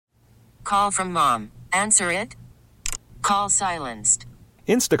call from mom. Answer it. Call silenced.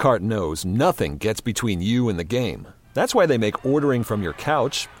 Instacart knows nothing gets between you and the game. That's why they make ordering from your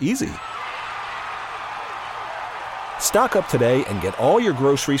couch easy. Stock up today and get all your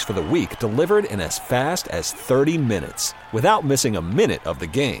groceries for the week delivered in as fast as 30 minutes without missing a minute of the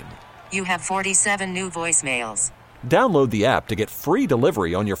game. You have 47 new voicemails. Download the app to get free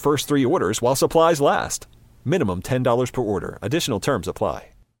delivery on your first 3 orders while supplies last. Minimum $10 per order. Additional terms apply.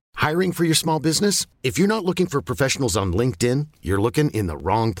 Hiring for your small business? If you're not looking for professionals on LinkedIn, you're looking in the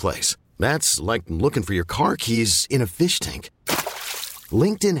wrong place. That's like looking for your car keys in a fish tank.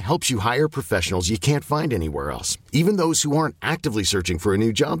 LinkedIn helps you hire professionals you can't find anywhere else, even those who aren't actively searching for a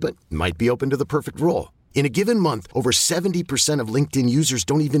new job but might be open to the perfect role. In a given month, over 70% of LinkedIn users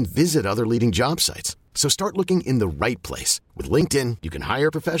don't even visit other leading job sites. So start looking in the right place. With LinkedIn, you can hire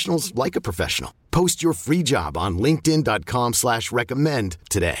professionals like a professional. Post your free job on linkedin.com/recommend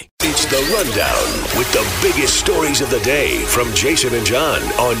today. It's The Rundown with the biggest stories of the day from Jason and John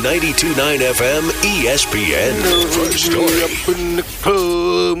on 92.9 FM ESPN. First story. Up in the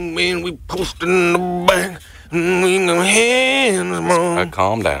club, man, we posting the back. We no hands on.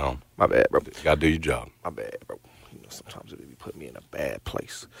 Calm down. My bad, bro. You gotta do your job. My bad, bro. You know, sometimes it be putting me in a bad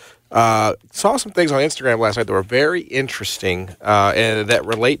place. Saw some things on Instagram last night that were very interesting and that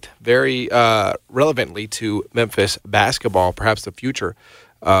relate very relevantly to Memphis basketball, perhaps the future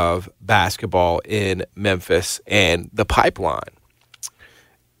of basketball in Memphis and the pipeline.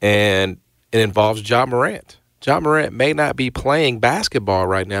 And it involves Ja Morant. Ja Morant may not be playing basketball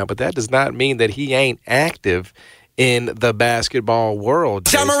right now, but that does not mean that he ain't active in the basketball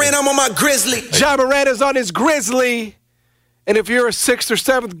world. Ja Morant, I'm on my Grizzly. Ja Morant is on his Grizzly. And if you're a 6th or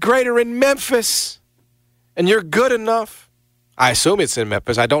 7th grader in Memphis and you're good enough, I assume it's in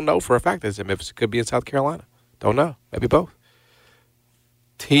Memphis. I don't know for a fact that it's in Memphis. It could be in South Carolina. Don't know. Maybe both.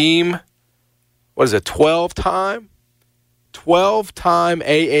 Team, what is it, 12-time? 12-time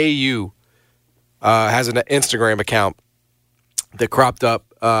AAU has an Instagram account that cropped up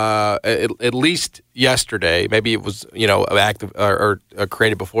at least yesterday. Maybe it was, active or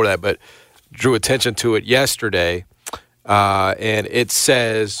created before that, but drew attention to it yesterday. And it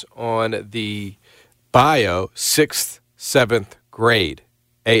says on the bio, 6th, 7th grade,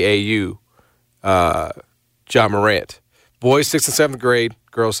 AAU, Ja Morant. Boys 6th and 7th grade,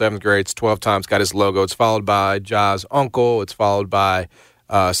 girls 7th grade. It's 12 times, got his logo. It's followed by Ja's uncle. It's followed by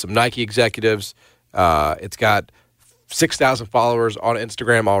some Nike executives. It's got 6,000 followers on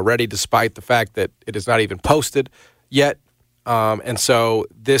Instagram already, despite the fact that it is not even posted yet. And so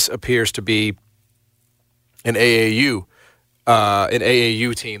this appears to be an AAU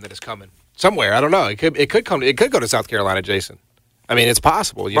team that is coming somewhere. I don't know. It could go to South Carolina, Jason. I mean, it's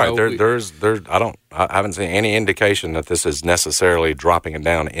possible. Right. I haven't seen any indication that this is necessarily dropping it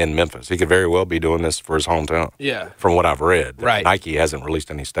down in Memphis. He could very well be doing this for his hometown. Yeah. From what I've read. Right. Nike hasn't released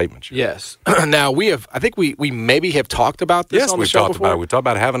any statements yet. Yes. Now, I think we maybe have talked about this on the show before. About it. We talked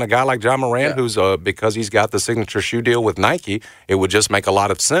about having a guy like Ja Morant who's, because he's got the signature shoe deal with Nike, it would just make a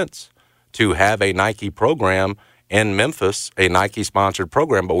lot of sense to have a Nike program in Memphis, a Nike-sponsored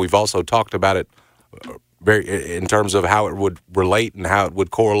program. But we've also talked about it in terms of how it would relate and how it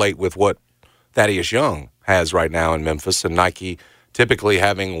would correlate with what Thaddeus Young has right now in Memphis, and Nike typically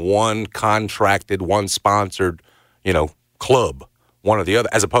having one contracted, one sponsored, club, one or the other,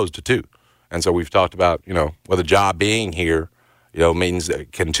 as opposed to two. And so we've talked about, whether Ja being here, means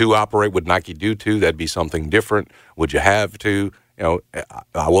that can two operate? Would Nike do two? That'd be something different. Would you have two?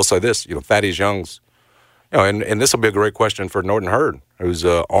 I will say this, Thaddeus Young's, and this will be a great question for Norton Hurd, who's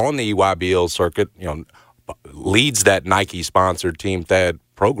on the EYBL circuit, leads that Nike-sponsored Team Thad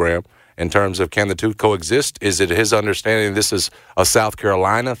program in terms of can the two coexist? Is it his understanding this is a South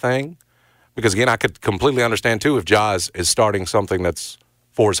Carolina thing? Because, again, I could completely understand, too, if Ja is starting something that's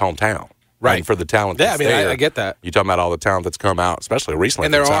for his hometown. Right. And for the talent that's there. I get that. You're talking about all the talent that's come out, especially recently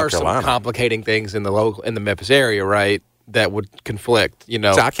and there from are South Carolina. Some complicating things in the Memphis area, right, that would conflict,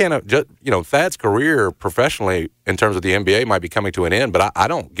 So I can't, Thad's career professionally in terms of the NBA might be coming to an end, but I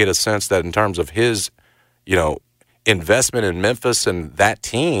don't get a sense that in terms of his, investment in Memphis and that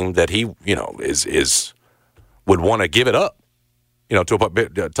team that he, is would want to give it up,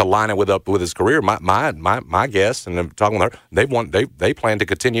 to line it with his career. My guess, and I'm talking with her, they plan to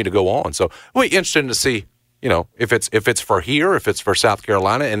continue to go on. So it'll be interesting to see, if it's for here, if it's for South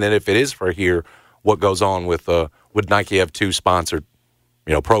Carolina, and then if it is for here, what goes on with would Nike have two sponsored,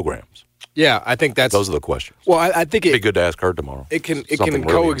 programs? Yeah, I think those are the questions. Well, I think it'd be good to ask her tomorrow. It can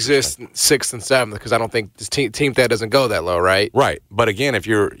coexist 6th and 7th because I don't think this team that doesn't go that low, right? Right, but again, if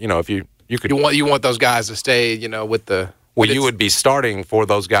you're, you could you want those guys to stay, with the Well, you would be starting for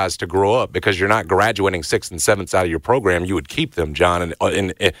those guys to grow up because you're not graduating 6th and 7th out of your program. You would keep them, John,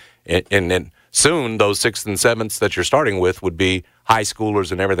 and then soon those 6th and 7ths that you're starting with would be high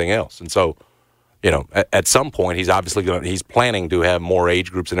schoolers and everything else. And so, at some point, he's planning to have more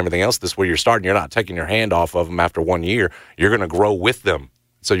age groups and everything else. This is where you're starting. You're not taking your hand off of them after 1 year. You're going to grow with them.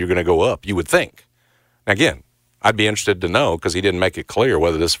 So you're going to go up, you would think. Again, I'd be interested to know because he didn't make it clear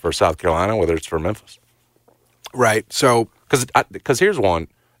whether this is for South Carolina, whether it's for Memphis. Right. So, because here's one: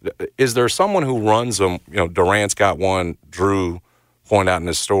 is there someone who runs them? Durant's got one. Drew pointed out in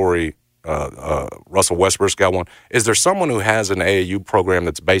his story. Russell Westbrook's got one. Is there someone who has an AAU program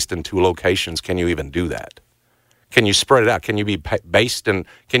that's based in 2 locations? Can you even do that? Can you spread it out? Can you be based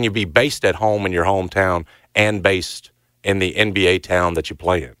at home in your hometown and based in the NBA town that you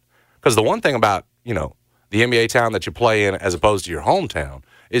play in? Because the one thing about the NBA town that you play in as opposed to your hometown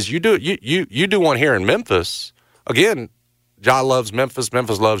is you do one here in Memphis. Again, Ja loves Memphis,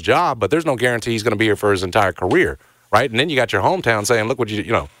 Memphis loves Ja, but there's no guarantee he's going to be here for his entire career, right? And then you got your hometown saying, look what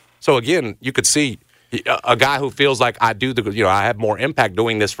So again, you could see a guy who feels like I have more impact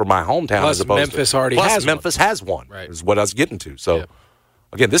doing this for my hometown plus as opposed Memphis to already plus has Memphis one. has one. Right. Is what I was getting to. So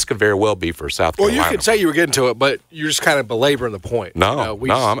again, this could very well be for South Carolina. Well, you could say you were getting to it, but you're just kind of belaboring the point.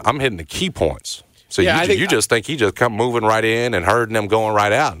 I'm hitting the key points. So you just think he just come moving right in and herding them going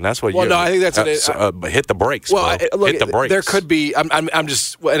right out, and that's what. Well, no, I think that's hit the brakes. Well, hit the brakes. There could be. I'm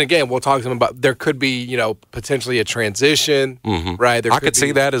just, and again, we'll talk to him about. There could be, potentially a transition, right? I could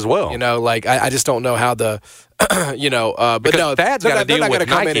see that as well. I just don't know how the. But because no, Thad's got to deal with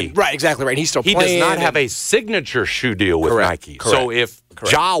Nike. Right, exactly right. And he's still playing. He does not have a signature shoe deal with Nike. Correct. So if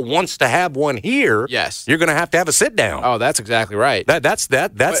Ja wants to have one here, yes, you're going to have a sit down. Oh, that's exactly right. That's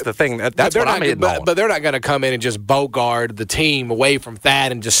the thing. That's what I'm hitting on. But they're not going to come in and just bogard the team away from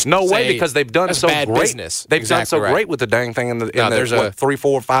Thad and just way because they've done so great. Business. They've done so great with the dang thing in the 3,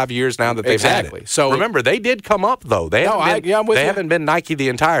 4, 5 years now that they've had it. So remember, they did come up though. They haven't been Nike the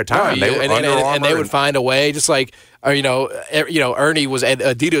entire time. They were Under Armour and they would find a way, just like. Ernie was at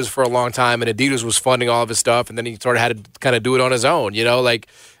Adidas for a long time, and Adidas was funding all of his stuff, and then he sort of had to kind of do it on his own.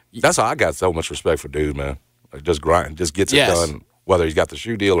 That's how I got so much respect for dude, man. Like just grind, just gets it done, whether he's got the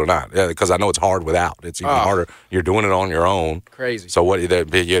shoe deal or not. Yeah, because I know it's hard without. It's even harder. You're doing it on your own. Crazy. So the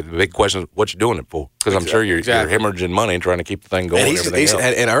big question is, what you doing it for? Because I'm sure you're hemorrhaging money and trying to keep the thing going.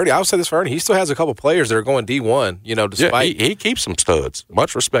 And Ernie, I'll say this for Ernie, he still has a couple players that are going D1. Despite he keeps some studs.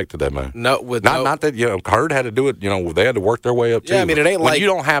 Much respect to that man. Not that Hurd had to do it. They had to work their way up too. Yeah, I mean it ain't when you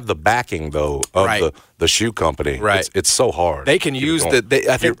don't have the backing though of the shoe company. Right, it's so hard. They can use I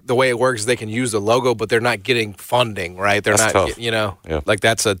think the way it works is they can use the logo, but they're not getting funding. Right, they're not. Tough. Like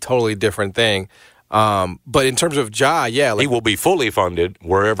that's a totally different thing. But in terms of Ja, he will be fully funded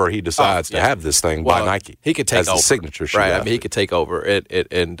wherever he decides to have this thing by Nike. He could take as over. The signature shoe. Right. I mean, he could take over it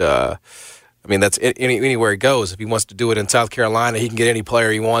and that's anywhere he goes. If he wants to do it in South Carolina, he can get any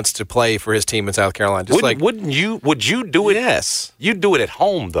player he wants to play for his team in South Carolina. Would you do it? Yes. You'd do it at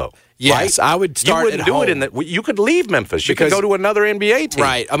home though. Yes, right? I would start at home. You wouldn't do it you could leave Memphis. You could go to another NBA team.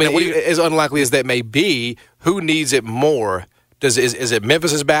 Right. I mean, as unlikely as that may be, who needs it more? Is it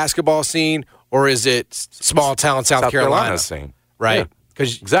Memphis' basketball scene or is it small town South Carolina scene? Right.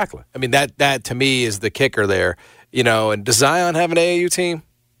 Because exactly. I mean that to me is the kicker there. And does Zion have an AAU team?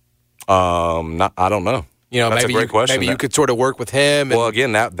 I don't know. That's a great question. Maybe you could sort of work with him. Well,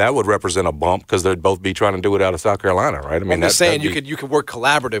 again, that would represent a bump because they'd both be trying to do it out of South Carolina, right? I mean, I'm just saying you could work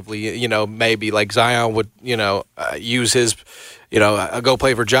collaboratively. Maybe like Zion would use his go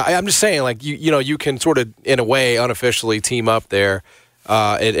play for Ja. I'm just saying like you can sort of in a way unofficially team up there.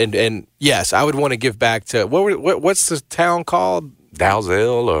 And yes, I would want to give back to what's the town called?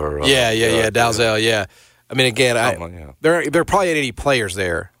 Dalzell or Dalzell. Yeah. I mean, again, there probably ain't any players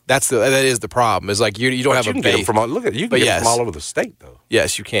there. That is the problem. Is like you don't have a base. Get them from get them all over the state though.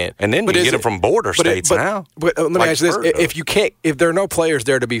 Yes, you can. And then you get them from border states now. But let me ask you this: if there are no players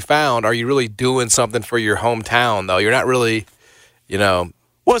there to be found, are you really doing something for your hometown though? You're not really, Well,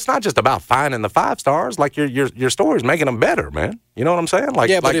 it's not just about finding the 5 stars. Like your story's making them better, man. You know what I'm saying?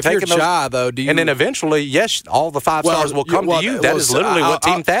 Like, but if you're Ja, though, and then eventually, yes, all the 5 stars will come to you. That is literally what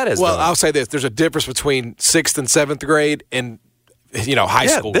Team Thad is. Well, I'll say this: there's a difference between 6th and 7th grade and high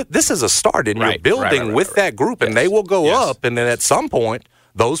school. This is a start, and you're building with that group, and they will go up, and then at some point,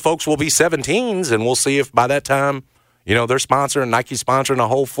 those folks will be 17s, and we'll see if by that time, they're sponsoring, Nike's sponsoring a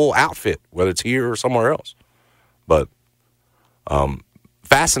whole full outfit, whether it's here or somewhere else. But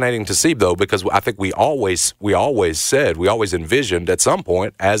fascinating to see, though, because I think we always envisioned at some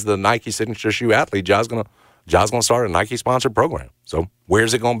point as the Nike signature shoe athlete, Ja's gonna start a Nike sponsored program. So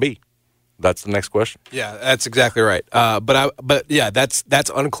where's it gonna be? that's the next question. Yeah, that's exactly right. But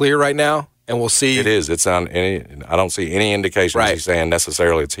that's unclear right now, and we'll see. It is. It's on any. I don't see any indications Right. he's saying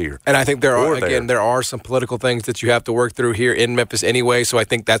necessarily it's here. And I think there are some political things that you have to work through here in Memphis anyway. So I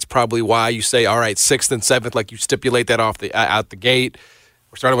think that's probably why you say, all right, 6th and 7th, like you stipulate that out the gate.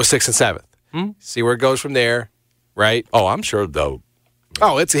 We're starting with 6th and 7th. See where it goes from there, right? Oh, I'm sure though.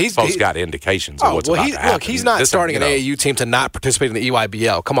 Oh, he's got indications of what's about to happen. Look, he's not starting an AAU team to not participate in the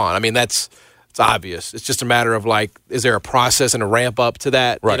EYBL. Come on, I mean it's obvious. It's just a matter of like, is there a process and a ramp up to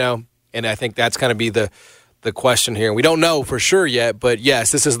that? Right. You know, and I think that's going to be the question here. We don't know for sure yet, but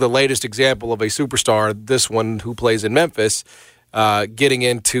yes, this is the latest example of a superstar. This one who plays in Memphis, getting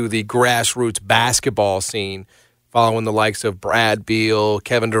into the grassroots basketball scene. Following the likes of Brad Beal,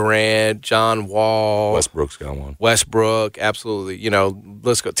 Kevin Durant, John Wall. Westbrook's got one. Westbrook, absolutely. You know,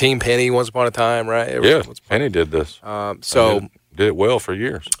 let's go. Team Penny once upon a time, right? Yeah, Penny did this. Did it well for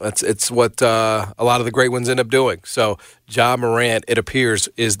years. It's what a lot of the great ones end up doing. So Ja Morant, it appears,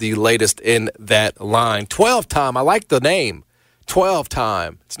 is the latest in that line. 12-time. I like the name.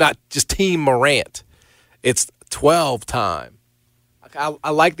 12-time. It's not just Team Morant. It's 12-time. I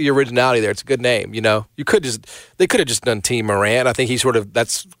like the originality there. It's a good name. You know, they could have just done Team Morant. I think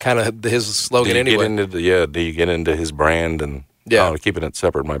that's kind of his slogan anyway. Do you get into his brand and keeping it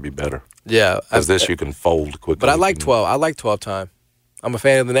separate might be better. Yeah, because this you can fold quickly. But I like 12. I like 12-time. I'm a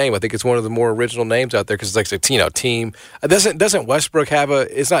fan of the name. I think it's one of the more original names out there because it's like team. Doesn't Westbrook have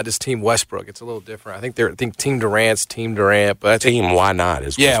it's not just Team Westbrook. It's a little different. I think Team Durant's Team Durant. But Team Why Not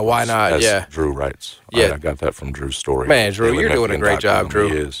is why not? As Drew writes. I got that from Drew's story. Man, Drew, you're doing a great job, Drew.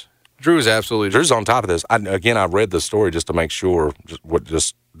 He is. Drew's absolutely. Drew's on top of this. I read the story just to make sure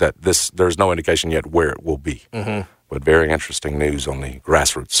there's no indication yet where it will be. Mm-hmm. But very interesting news on the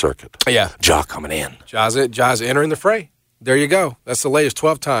grassroots circuit. Yeah, Ja coming in. Ja's entering the fray. There you go. That's the latest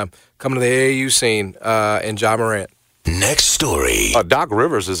 12-time coming to the AAU scene in Ja Morant. Next story. Doc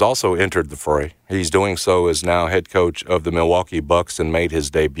Rivers has also entered the fray. He's doing so as now head coach of the Milwaukee Bucks and made his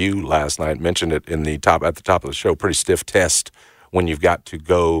debut last night. Mentioned it at the top of the show. Pretty stiff test when you've got to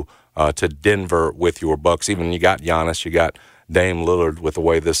go to Denver with your Bucks. Even you got Giannis, you got Dame Lillard with the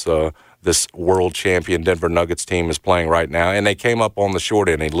way this world champion Denver Nuggets team is playing right now. And they came up on the short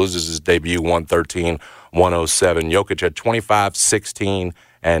end. He loses his debut 113-107. Jokic had 25, 16,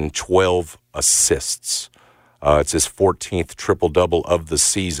 and 12 assists. It's his 14th triple-double of the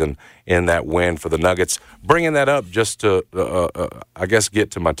season in that win for the Nuggets. Bringing that up just to,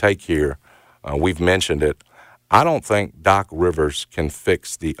 get to my take here. We've mentioned it. I don't think Doc Rivers can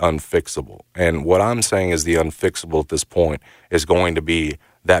fix the unfixable. And what I'm saying is the unfixable at this point is going to be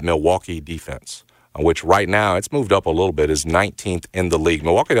that Milwaukee defense, which right now it's moved up a little bit, is 19th in the league.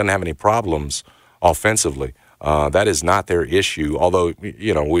 Milwaukee doesn't have any problems offensively. That is not their issue, although,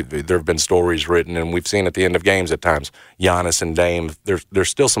 there have been stories written, and we've seen at the end of games at times, Giannis and Dame, there's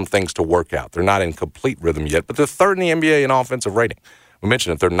still some things to work out. They're not in complete rhythm yet, but they're third in the NBA in offensive rating. We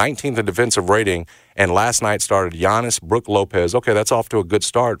mentioned it. They're 19th in defensive rating, and last night started Giannis, Brook Lopez. Okay, that's off to a good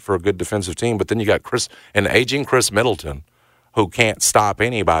start for a good defensive team, but then you got aging Chris Middleton, who can't stop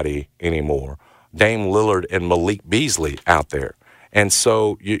anybody anymore, Dame Lillard and Malik Beasley out there. And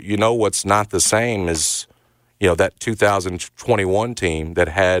so, you know what's not the same is, that 2021 team that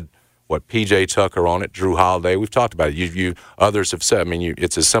had, P.J. Tucker on it, Drew Holiday. We've talked about it. Others have said,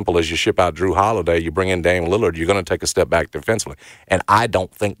 it's as simple as you ship out Drew Holiday, you bring in Dame Lillard, you're going to take a step back defensively. And I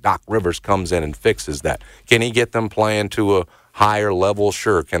don't think Doc Rivers comes in and fixes that. Can he get them playing to a higher level?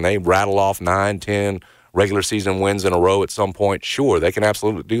 Sure. Can they rattle off 9, 10 regular season wins in a row at some point? Sure, they can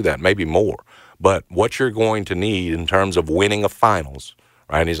absolutely do that, maybe more. But what you're going to need in terms of winning a finals,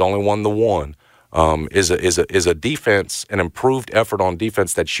 right? And he's only won the one. Is a defense, an improved effort on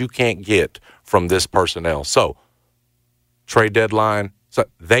defense that you can't get from this personnel. So, trade deadline, so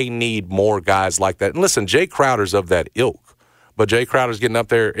they need more guys like that. And listen, Jay Crowder's of that ilk, but Jay Crowder's getting up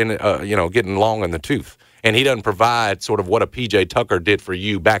there and getting long in the tooth, and he doesn't provide sort of what a P.J. Tucker did for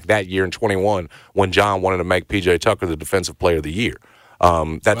you back that year in 21 when John wanted to make P.J. Tucker the Defensive Player of the Year.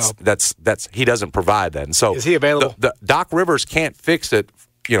 That's he doesn't provide that, and so is he available? The Doc Rivers can't fix it.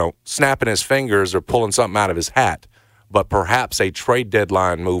 Snapping his fingers or pulling something out of his hat, but perhaps a trade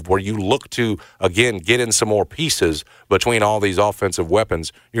deadline move where you look to, again, get in some more pieces between all these offensive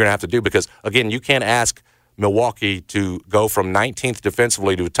weapons you're going to have to do because, again, you can't ask Milwaukee to go from 19th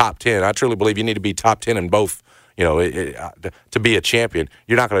defensively to top 10. I truly believe you need to be top 10 in both, to be a champion.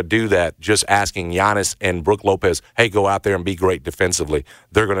 You're not going to do that just asking Giannis and Brook Lopez, hey, go out there and be great defensively.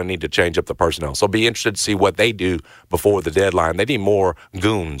 They're going to need to change up the personnel. So be interested to see what they do before the deadline. They need more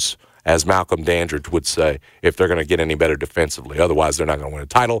goons, as Malcolm Dandridge would say, if they're going to get any better defensively. Otherwise, they're not going to win a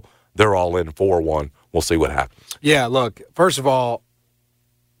title. they're all in 4-1. We'll see what happens. Yeah, look, first of all,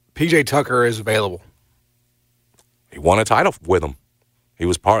 P.J. Tucker is available. He won a title with him. He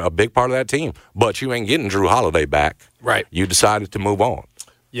was a big part of that team. But you ain't getting Drew Holiday back. Right. You decided to move on.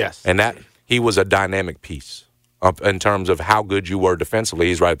 Yes. And that he was a dynamic piece in terms of how good you were defensively.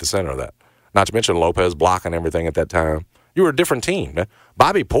 He's right at the center of that. Not to mention Lopez blocking everything at that time. You were a different team.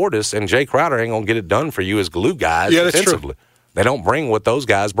 Bobby Portis and Jay Crowder ain't going to get it done for you as glue guys defensively. They don't bring what those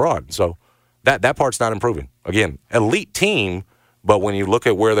guys brought. So that part's not improving. Again, elite team, but when you look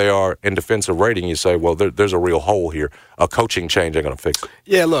at where they are in defensive rating, you say, well, there's a real hole here. A coaching change ain't going to fix it.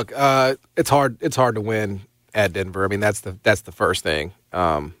 Yeah, look, it's hard to win at Denver. I mean, that's the first thing.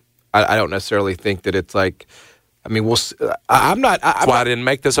 I don't necessarily think that it's like – I mean, that's why I didn't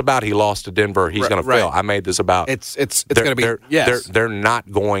make this about he lost to Denver. He's going to fail. I made this about it's going to be yes. They're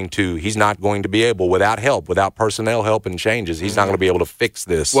not going to. He's not going to be able without help, without personnel help and changes. He's not going to be able to fix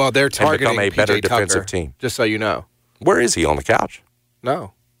this. Well, they're targeting and become a better P.J. defensive Tucker, team. Just so you know, where is he on the couch?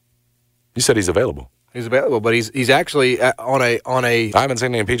 No, you said he's available. He's available, but he's actually on a. I haven't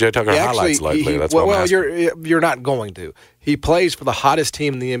seen any P.J. Tucker highlights lately. That's well, what I'm asking. You're not going to. He plays for the hottest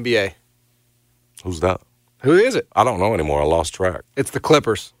team in the NBA. Who's that? Who is it? I don't know anymore. I lost track. It's the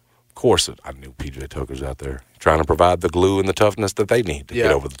Clippers. Of course, I knew P.J. Tucker's out there trying to provide the glue and the toughness that they need to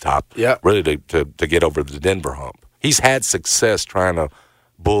get over the top. Yeah, really to get over the Denver hump. He's had success trying to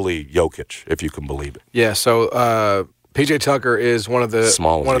bully Jokic, if you can believe it. Yeah. So P.J. Tucker is one of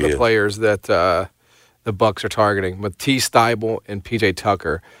the players that the Bucks are targeting. Matisse Thybulle and P.J.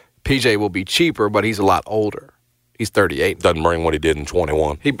 Tucker. P.J. will be cheaper, but he's a lot older. He's 38. Doesn't bring what he did in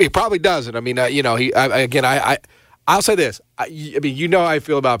 21. He probably doesn't. I mean, I'll say this. I mean, you know how I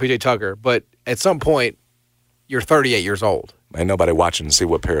feel about P.J. Tucker, but at some point, you're 38 years old. Ain't nobody watching to see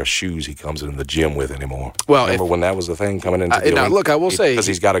what pair of shoes he comes in the gym with anymore. Well, remember when that was the thing coming into the look, I will say because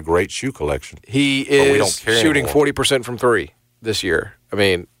he's got a great shoe collection. He is shooting 40% from three this year. I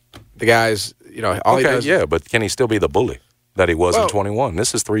mean, the guy's all he does. Yeah, but can he still be the bully that he was in 21?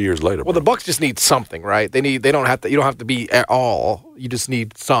 This is 3 years later. Well, the Bucks just need something, right? You don't have to be at all. You just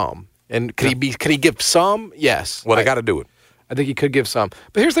need some. And can he give some? Yes. Well, they got to do it. I think he could give some.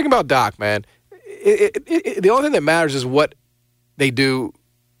 But here's the thing about Doc, man. The only thing that matters is what they do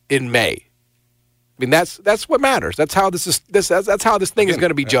in May. I mean, that's what matters. That's how this thing is going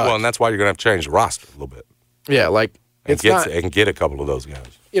to be judged. Well, and that's why you're going to have to change the roster a little bit. Yeah, like and get a couple of those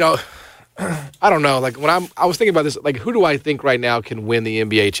guys. I don't know. Like when I was thinking about this, like who do I think right now can win the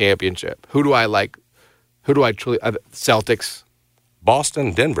NBA championship? Who do I like? Who do I truly? Celtics,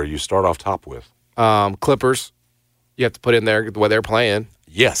 Boston, Denver. You start off top with Clippers. You have to put in there the way they're playing.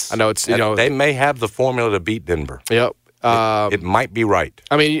 Yes, I know it's they may have the formula to beat Denver. Yep, it might be right.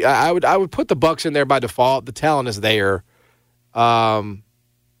 I mean, I would put the Bucks in there by default. The talent is there.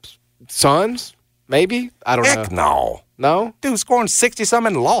 Suns, maybe. I don't know. No. No? Dude, scoring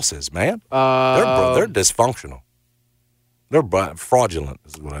 60-something losses, man. They're dysfunctional. They're fraudulent,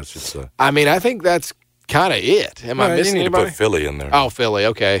 is what I should say. I mean, I think that's kind of it. Am I missing anybody? You need anybody? to put Philly in there. Oh, Philly.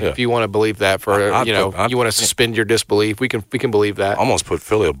 Okay. Yeah. If you want to believe that you want to suspend your disbelief, we can believe that. Almost put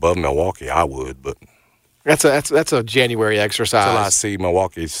Philly above Milwaukee. I would, but that's a January exercise. Until I see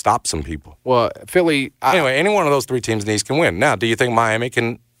Milwaukee stop some people. Well, Philly. Anyway, any one of those three teams in the East can win. Now, do you think Miami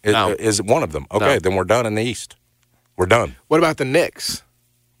is one of them? Okay, then we're done in the East. We're done. What about the Knicks?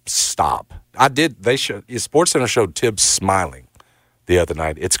 Stop. SportsCenter showed Tibbs smiling the other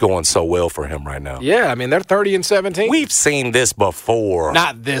night. It's going so well for him right now. Yeah, I mean, they're 30-17. We've seen this before.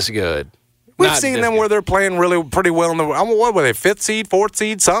 Not this good. We've seen them where they're playing really pretty well in the. What were they? 5th seed, 4th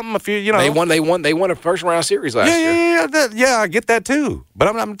seed, something? They won a first round series last year. Yeah. I get that too.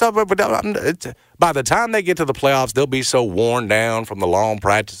 But I'm talking about. By the time they get to the playoffs, they'll be so worn down from the long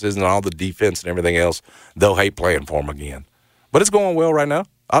practices and all the defense and everything else. They'll hate playing for them again. But it's going well right now.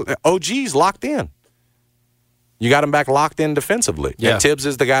 OG's locked in. You got him back locked in defensively. Yeah. And Tibbs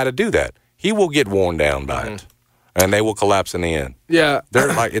is the guy to do that. He will get worn down by it. And they will collapse in the end. Yeah.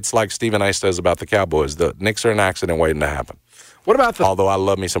 It's like Stephen A. says about the Cowboys. The Knicks are an accident waiting to happen. Although I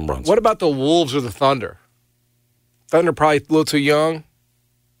love me some Brunson. What about the Wolves or the Thunder? Thunder probably a little too young.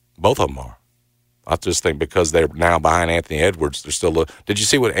 Both of them are. I just think because they're now behind Anthony Edwards, they're still. Did you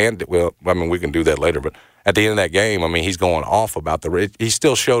see what well, I mean, we can do that later, but at the end of that game, I mean, he's going off about he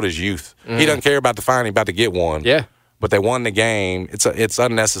still showed his youth. He doesn't care about the fine. He's about to get one. Yeah. But they won the game. It's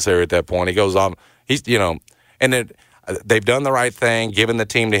unnecessary at that point. He goes on. And they've done the right thing, giving the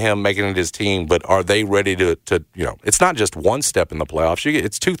team to him, making it his team. But are they ready to it's not just one step in the playoffs.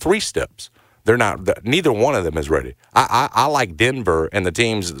 It's 2-3 steps. They're not. Neither one of them is ready. I like Denver and the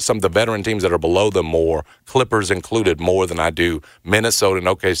teams, some of the veteran teams that are below them more, Clippers included, more than I do Minnesota and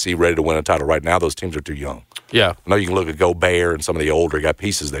OKC ready to win a title right now. Those teams are too young. Yeah. I know you can look at Gobert and some of the older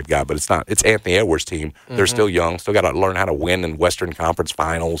pieces they've got, but it's not. It's Anthony Edwards' team. They're still young. Still got to learn how to win in Western Conference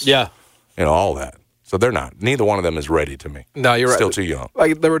Finals. Yeah. All that. So they're not. Neither one of them is ready to me. No, you're Still right. too young.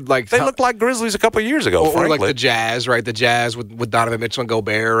 Like they looked like Grizzlies a couple of years ago, or frankly. like the Jazz, right? The Jazz with Donovan Mitchell and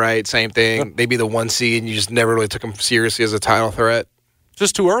Gobert, right? Same thing. They'd be the 1 seed, and you just never really took them seriously as a title threat.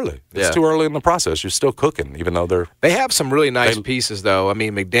 Just too early. It's Yeah. too early in the process. You're still cooking, even though They have some really nice pieces, though. I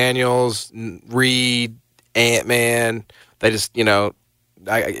mean, McDaniels, Reed, Ant-Man. They just,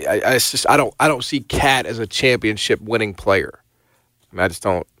 I don't see Cat as a championship winning player. I mean, I just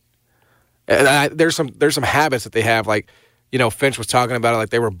don't. And there's some habits that they have, like, Finch was talking about it,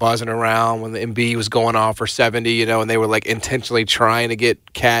 like they were buzzing around when the Embiid was going off for 70, and they were like intentionally trying to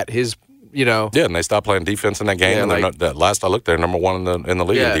get Cat his, Yeah, and they stopped playing defense in that game. Yeah, and last I looked, they're number one in the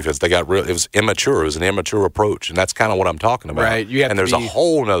league in defense. They got it was immature. It was an immature approach, and that's kind of what I'm talking about. Right. And there's a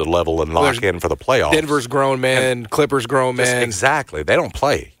whole nother level and lock in for the playoffs. Denver's grown men, Clippers grown men. Exactly. They don't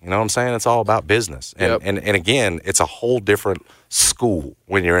play. You know what I'm saying? It's all about business. And again, it's a whole different school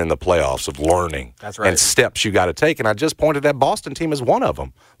when you're in the playoffs of learning. That's right. And steps you got to take. And I just pointed that Boston team as one of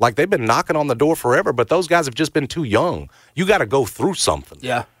them. Like, they've been knocking on the door forever, but those guys have just been too young. You got to go through something.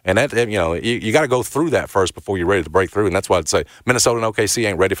 Yeah. And that, you got to go through that first before you're ready to break through. And that's why I'd say Minnesota and OKC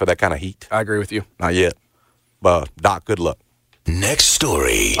ain't ready for that kind of heat. I agree with you. Not yet. But Doc, good luck. Next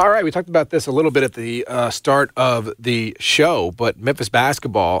story. All right, we talked about this a little bit at the start of the show, but Memphis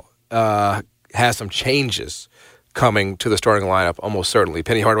basketball has some changes coming to the starting lineup, almost certainly.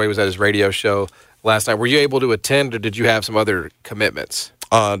 Penny Hardaway was at his radio show last night. Were you able to attend, or did you have some other commitments?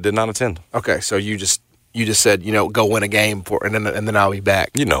 Did not attend. Okay, so you just said, go win a game and then I'll be back.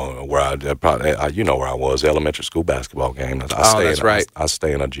 You know where I was, elementary school basketball game. That's right. I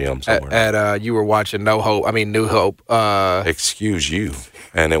stay in a gym somewhere. You were watching New Hope. Excuse you.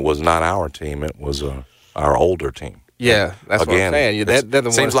 And it was not our team. It was our older team. Yeah, that's what I'm saying. They're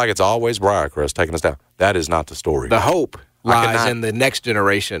the seems like it's always Briarcrest taking us down. That is not the story. The hope lies in the next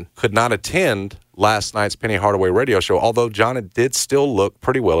generation. Could not attend last night's Penny Hardaway radio show, although John, it did still look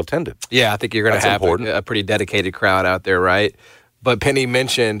pretty well attended. Yeah, I think you're going to have a pretty dedicated crowd out there, right? But Penny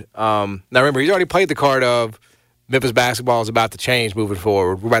mentioned, now remember, he's already played the card of Memphis basketball is about to change moving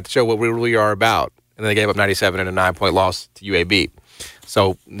forward. We're about to show what we really are about. And then they gave up 97 in a 9-point loss to UAB.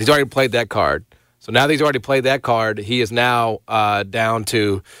 So he's already played that card. So now that he's already played that card, he is now down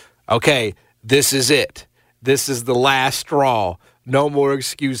to, okay, this is it. This is the last straw. No more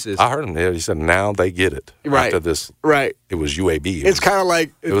excuses. I heard him there. He said, now they get it. Right. After this, right. It was UAB. It's kind of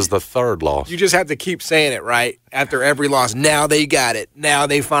like it was the third loss. You just have to keep saying it, right? After every loss, now they got it. Now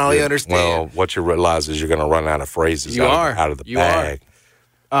they finally understand. Well, what you realize is you're going to run out of phrases out of the bag.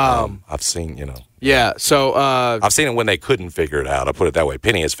 I've seen, Yeah, so I've seen it when they couldn't figure it out. I'll put it that way.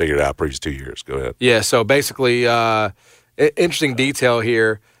 Penny has figured it out previous 2 years. Go ahead. Yeah, so basically, interesting detail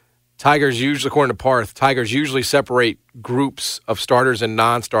here. Tigers usually, according to Parth, Tigers usually separate groups of starters and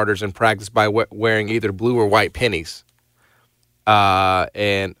non-starters in practice by wearing either blue or white pennies.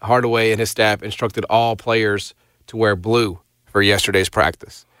 And Hardaway and his staff instructed all players to wear blue for yesterday's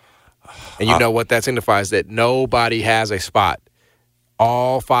practice. And you know what that signifies, that nobody has a spot.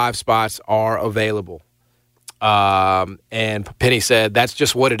 All 5 spots are available. And Penny said, that's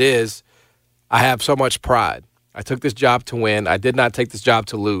just what it is. I have so much pride. I took this job to win. I did not take this job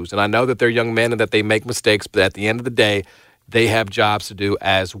to lose. And I know that they're young men and that they make mistakes, but at the end of the day, they have jobs to do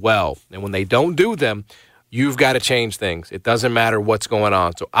as well. And when they don't do them, you've got to change things. It doesn't matter what's going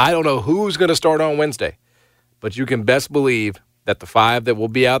on. So I don't know who's going to start on Wednesday, but you can best believe that the 5 that will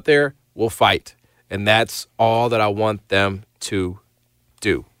be out there will fight. And that's all that I want them to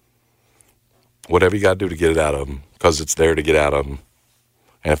do. Whatever you got to do to get it out of them, because it's there to get out of them.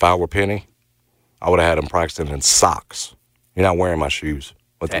 And if I were Penny, I would have had him practicing in socks. You're not wearing my shoes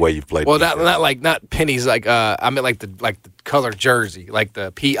with the way you've played. Well, not pennies. Like I meant like the color jersey, like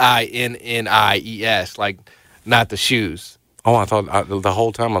the PINNIES, like not the shoes. Oh, I thought the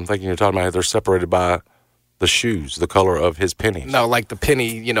whole time I'm thinking you're talking about they're separated by the shoes, the color of his pennies. No, like the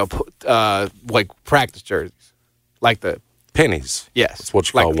penny, like practice jerseys, like the pennies. Yes, that's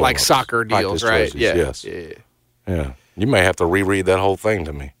what you call like soccer deals, right? Jerseys, yes. Yeah. You may have to reread that whole thing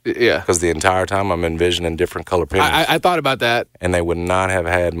to me. Yeah. Because the entire time I'm envisioning different color pennies. I thought about that. And they would not have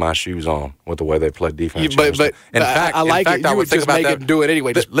had my shoes on with the way they played defense. But in fact, I like it. You would just make it do it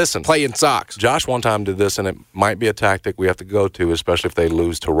anyway. Just listen, play in socks. Josh one time did this, and it might be a tactic we have to go to, especially if they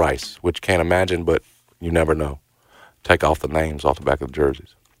lose to Rice, which can't imagine, but you never know. Take off the names off the back of the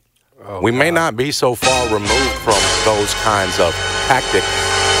jerseys. We may not be so far removed from those kinds of tactics.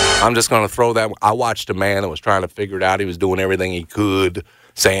 I'm just going to throw that. I watched a man that was trying to figure it out. He was doing everything he could,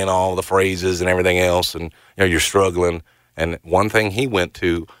 saying all the phrases and everything else, and you're struggling. And one thing he went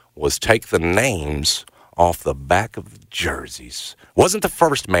to was take the names off the back of the jerseys. Wasn't the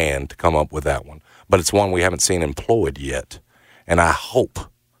first man to come up with that one, but it's one we haven't seen employed yet. And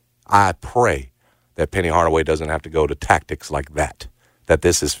I pray that Penny Hardaway doesn't have to go to tactics like that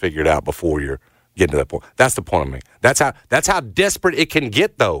this is figured out before you're getting to that point. That's the point of me. That's how desperate it can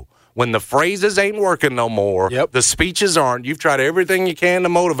get, though. When the phrases ain't working no more, the speeches aren't. You've tried everything you can to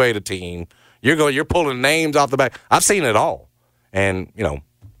motivate a team. You're pulling names off the back. I've seen it all, and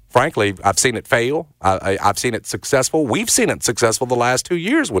frankly, I've seen it fail. I've seen it successful. We've seen it successful the last 2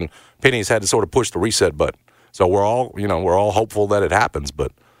 years when Penny's had to sort of push the reset button. So we're all hopeful that it happens.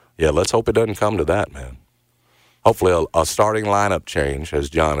 But yeah, let's hope it doesn't come to that, man. Hopefully a starting lineup change, as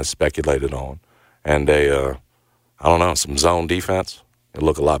John has speculated on, and some zone defense. It'd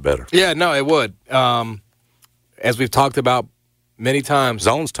look a lot better. Yeah, no, it would. As we've talked about many times.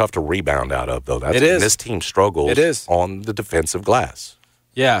 Zone's tough to rebound out of, though. It is. This team struggles on the defensive glass.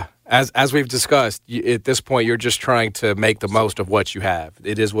 Yeah. As we've discussed, at this point, you're just trying to make the most of what you have.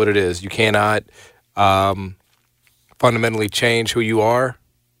 It is what it is. You cannot fundamentally change who you are.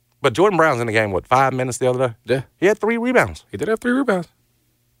 But Jordan Brown's in the game, 5 minutes the other day? Yeah. He had 3 rebounds. He did have 3 rebounds.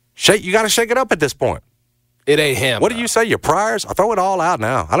 You got to shake it up at this point. It ain't him. What do you say? Your priors? I throw it all out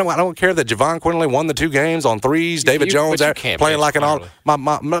now. I don't care that Javon Quinley won the 2 games on threes. David Jones there playing like an all.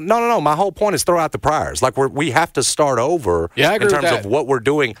 No. My whole point is throw out the priors. Like we have to start over in terms of what we're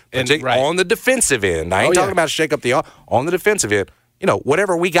doing on the defensive end. I ain't talking about shake up on the defensive end.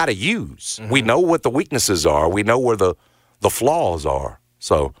 Whatever we got to use. Mm-hmm. We know what the weaknesses are. We know where the flaws are.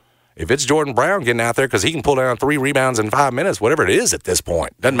 So. If it's Jordan Brown getting out there because he can pull down 3 rebounds in 5 minutes, whatever it is at this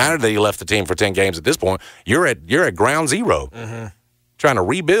point, doesn't matter that he left the team for 10 games at this point. You're at ground zero, trying to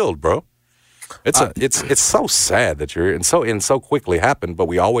rebuild, bro. It's so sad that you're and so quickly happened. But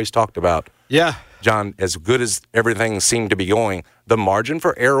we always talked about, John, as good as everything seemed to be going, the margin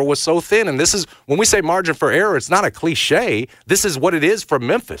for error was so thin. And this is when we say margin for error, it's not a cliche. This is what it is for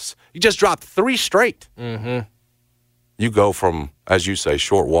Memphis. You just dropped 3 straight. Mm-hmm. You go from, as you say,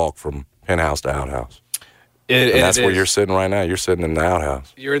 short walk from penthouse to outhouse. And that's where you're sitting right now. You're sitting in the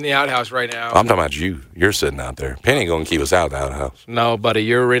outhouse. You're in the outhouse right now. I'm talking about you. You're sitting out there. Penny ain't going to keep us out of the outhouse. No, buddy.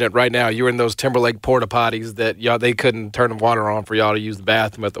 You're in it right now. You're in those Timberlake porta potties that they couldn't turn the water on for y'all to use the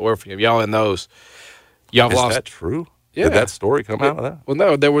bathroom at the Orpheum. Y'all in those. Is that true? Yeah. Did that story come out of that? Well,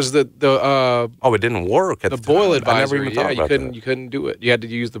 no. There was it didn't work at the boil time. advisory. I never even thought about that. You couldn't do it. You had to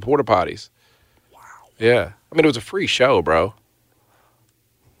use the porta potties. Wow. Yeah. I mean, it was a free show, bro.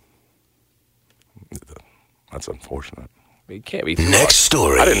 That's unfortunate. It can't be. Next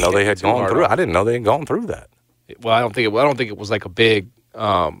story. I didn't know they had gone through. I didn't know they had gone through that. Well, I don't think it was like a big.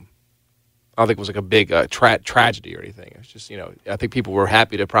 I don't think it was like a big tragedy or anything. It's just I think people were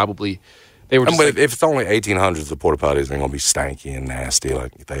happy to probably. They were. But if it's only 1800s, the porta potties ain't gonna be stanky and nasty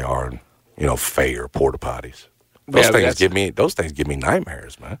like they are in fair porta potties. Those things give me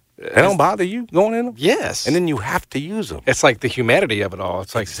nightmares, man. They don't bother you going in them. Yes. And then you have to use them. It's like the humanity of it all.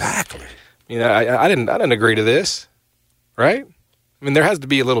 It's like exactly. I didn't agree to this, right? I mean, there has to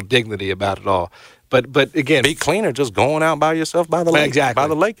be a little dignity about it all. But again, be cleaner just going out by yourself by the lake. Exactly. By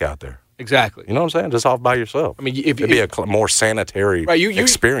the lake out there. Exactly. You know what I'm saying? Just off by yourself. I mean, it'd be a more sanitary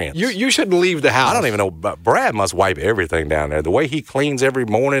experience. You shouldn't leave the house. I don't even know. But Brad must wipe everything down there. The way he cleans every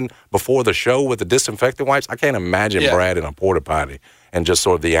morning before the show with the disinfectant wipes, I can't imagine Brad in a porta potty and just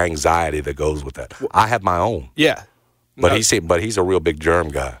sort of the anxiety that goes with that. I have my own. Yeah. But he's a real big germ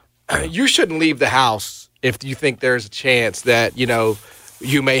guy. You shouldn't leave the house if you think there's a chance that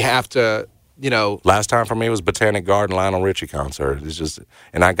you may have to. Last time for me was Botanic Garden Lionel Richie concert. It's just,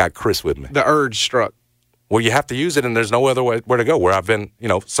 and I got Chris with me. The urge struck. Well, you have to use it, and there's no other way where to go. Where I've been,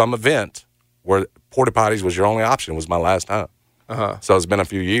 some event where porta potties was your only option was my last time. So it's been a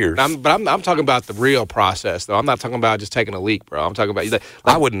few years. I'm talking about the real process, though. I'm not talking about just taking a leak, bro. I'm talking about.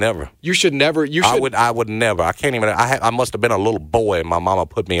 I would never. You should never. I would never. I can't even. I must have been a little boy, and my mama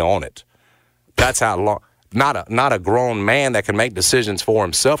put me on it. That's how long. Not a grown man that can make decisions for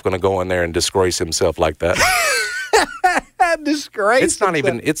himself going to go in there and disgrace himself like that. Disgrace. It's not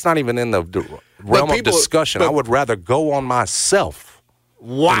even in the realm of discussion. I would rather go on myself.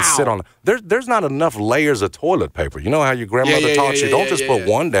 Wow. And sit on it. There's not enough layers of toilet paper. You know how your grandmother taught you? Don't just put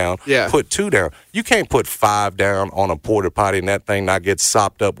 1 down. Put 2 down. You can't put 5 down on a porta potty and that thing not get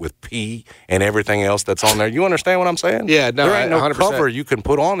sopped up with pee and everything else that's on there. You understand what I'm saying? Yeah, no, there ain't no 100%. cover you can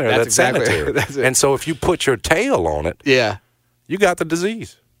put on there that's exactly, sanitary. that's it. And so if you put your tail on it, you got the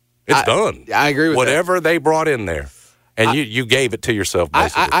disease. It's done. I agree with whatever they brought in there, and you gave it to yourself,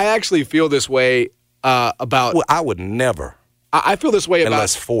 basically. I actually feel this way about. Well, I would never. I feel this way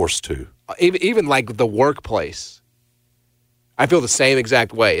unless forced to. Even like the workplace. I feel the same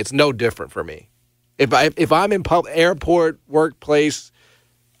exact way. It's no different for me. If I'm in airport, workplace,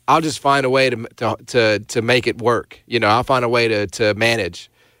 I'll just find a way to make it work. I'll find a way to manage.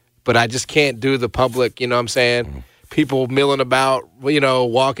 But I just can't do the public, you know what I'm saying? Mm-hmm. People milling about,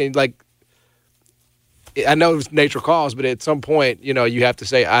 walking. Like, I know it's nature calls, but at some point, you have to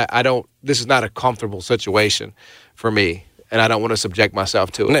say, I don't, this is not a comfortable situation for me, and I don't want to subject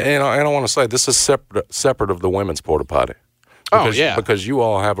myself to it. And I want to say, this is separate of the women's porta potty. Because you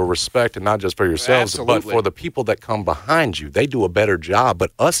all have a respect, and not just for yourselves, but for the people that come behind you. They do a better job.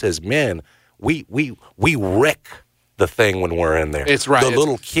 But us as men, we wreck the thing when we're in there. It's right. The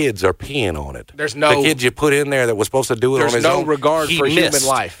little kids are peeing on it. There's no the kid you put in there that was supposed to do it on his own. There's no regard for human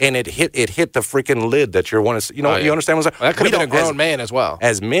life, and it hit the freaking lid that you're wanting. You understand what I'm saying? Well, that could have been a grown man as well.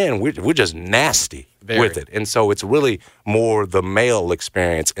 As men, we're just nasty with it, and so it's really more the male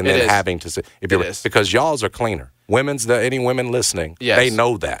experience, and then having to say because y'all's are cleaner. Any women listening, they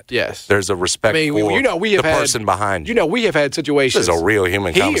know that. Yes, there's a respect for the person behind you. We have had situations. This is a real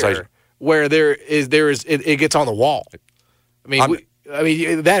human conversation. Where it gets on the wall. I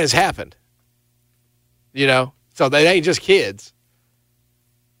mean, that has happened. So they ain't just kids.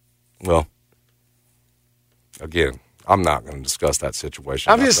 Well, again, I'm not going to discuss that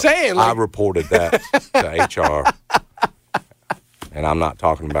situation. I'm just saying. I reported that to HR, and I'm not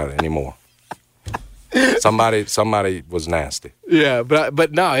talking about it anymore. Somebody was nasty. Yeah,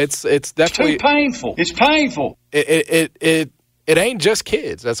 but no, it's definitely too painful. It's painful. It ain't just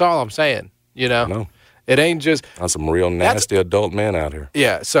kids. That's all I'm saying. No. It ain't just. There's some real nasty adult men out here.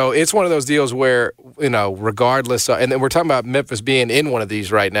 Yeah, so it's one of those deals where, regardless of, and then we're talking about Memphis being in one of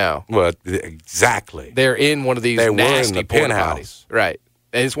these right now. Well, exactly. They're in one of these nasty were in the penthouse. Right.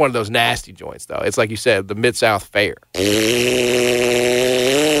 And it's one of those nasty joints, though. It's like you said, the Mid-South Fair. And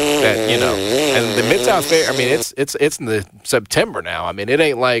the Mid-South Fair, I mean, it's in the September now. I mean, it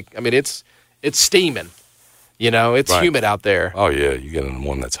ain't like, it's steaming. It's humid out there. Oh, yeah, you get in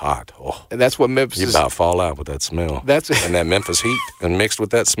one that's hot. Oh. And that's what Memphis is. You about fall out with that smell. And that Memphis heat and mixed with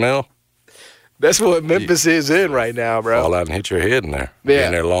that smell. That's what Memphis is in right now, bro. Fall out and hit your head in there. Yeah. Be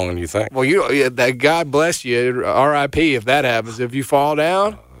in there longer than you think. Well, that God bless you. R.I.P. if that happens. If you fall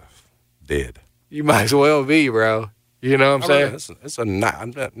down. Dead. You might as well be, bro. You know what I'm saying?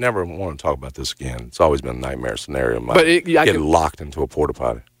 I never want to talk about this again. It's always been a nightmare scenario. Getting locked into a porta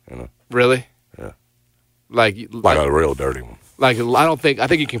potty. Really? Yeah. Like a real dirty one. I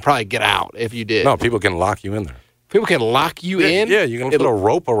think you can probably get out if you did. No, people can lock you in there. People can lock you in? Yeah, you can put a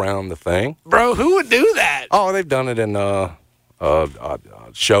rope around the thing. Bro, who would do that? Oh, they've done it in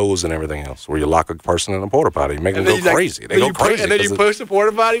shows and everything else where you lock a person in a porta potty. You make them go crazy. They go crazy. And then you push the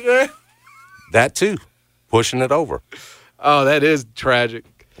porta potty there? That too. Pushing it over. Oh, that is tragic.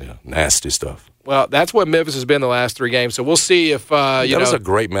 Yeah, nasty stuff. Well, that's what Memphis has been the last 3 games. So we'll see if that was a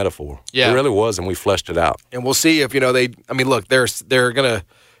great metaphor. Yeah, it really was, and we fleshed it out. And we'll see if they. I mean, look, they're going to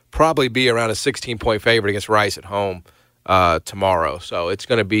probably be around a 16-point favorite against Rice at home tomorrow. So it's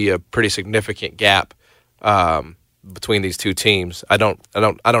going to be a pretty significant gap between these two teams. I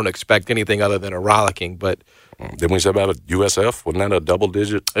don't expect anything other than a rollicking, but. Didn't we say about a USF? Wasn't that a double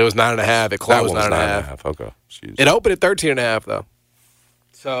digit? It was 9.5. It closed 9.5. Okay. Jeez. It opened at 13.5 though.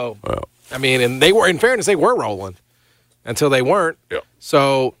 So I mean, and they were, in fairness, they were rolling until they weren't. Yeah.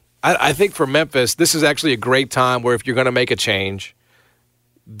 So I think for Memphis, this is actually a great time where if you're going to make a change,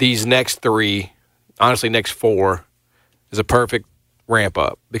 these next 3, honestly, next 4, is a perfect ramp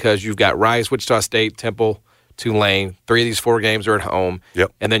up because you've got Rice, Wichita State, Temple, Tulane. 3 of these 4 games are at home.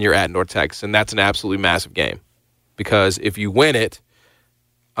 Yep. And then you're at North Texas, and that's an absolutely massive game. Because if you win it,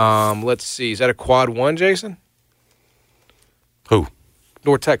 let's see, is that a quad 1, Jason? Who?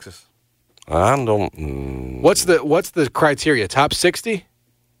 North Texas. I don't. What's the criteria? Top 60?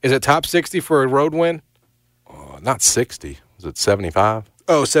 Is it top 60 for a road win? Not 60. Is it 75?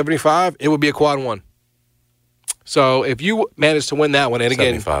 Oh, 75? It would be a quad 1. So if you manage to win that one, and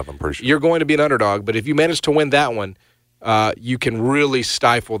again, 75, I'm pretty sure. You're going to be an underdog, but if you manage to win that one, you can really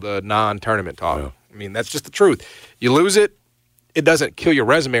stifle the non-tournament talk. Yeah. I mean, that's just the truth. You lose it, it doesn't kill your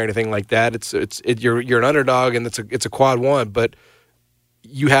resume or anything like that. You're an underdog, and it's a quad 1, but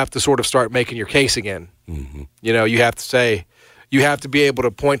you have to sort of start making your case again. Mm-hmm. You have to say, you have to be able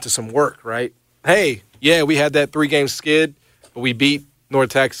to point to some work, right? Hey, yeah, we had that 3-game skid, but we beat North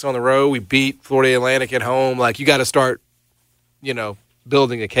Texas on the road. We beat Florida Atlantic at home. Like, you got to start,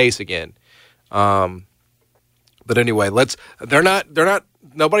 building a case again. But But anyway,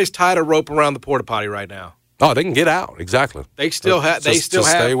 nobody's tied a rope around the porta potty right now. Oh, they can get out. Exactly. They still have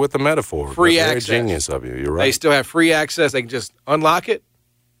stay with the metaphor. Free Very access. Genius of you. You're right. They still have free access. They can just unlock it,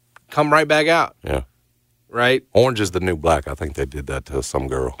 come right back out. Yeah. Right? Orange is the new black. I think they did that to some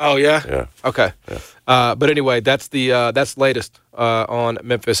girl. Oh, yeah? Yeah. Okay. Yeah. But anyway, that's the latest on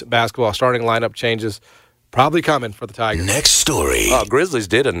Memphis basketball. Starting lineup changes probably coming for the Tigers. Next story. Grizzlies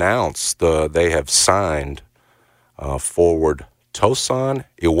did announce they have signed forward Tosan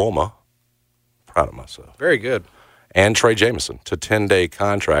Iwoma. Proud of myself. Very good. And Trey Jameson to 10-day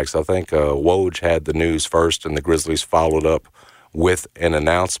contracts. I think Woj had the news first, and the Grizzlies followed up with an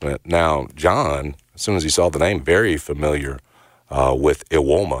announcement. Now, John, as soon as he saw the name, very familiar with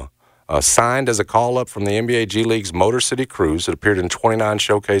Iwoma. Signed as a call-up from the NBA G League's Motor City Cruise. It appeared in 29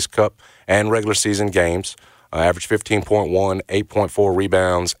 Showcase Cup and regular season games. Averaged 15.1, 8.4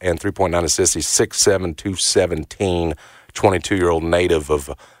 rebounds, and 3.9 assists. He's 6'7", 217, 22-year-old native of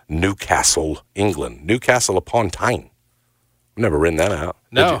Newcastle, England. Newcastle upon Tyne. I've never written that out.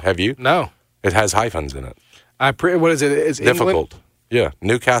 No. Have you? No. It has hyphens in it. What is it? It's difficult. England? Yeah.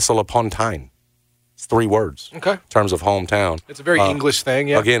 Newcastle upon Tyne. It's 3 words. Okay. In terms of hometown. It's a very English thing,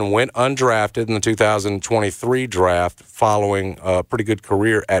 yeah. Again, went undrafted in the 2023 draft following a pretty good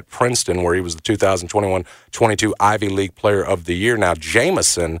career at Princeton, where he was the 2021-22 Ivy League Player of the Year. Now,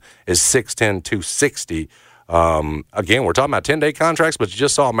 Jameson is 6'10", 260. Again, we're talking about 10-day contracts, but you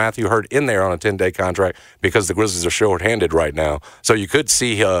just saw Matthew Hurt in there on a 10-day contract because the Grizzlies are shorthanded right now. So you could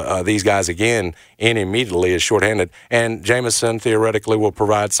see these guys again in immediately as shorthanded, and Jameson theoretically will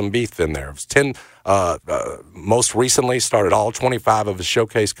provide some beef in there. It was most recently started all 25 of his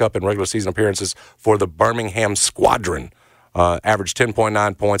Showcase Cup and regular season appearances for the Birmingham Squadron. Averaged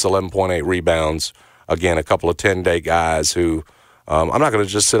 10.9 points, 11.8 rebounds. Again, a couple of 10-day guys who I'm not going to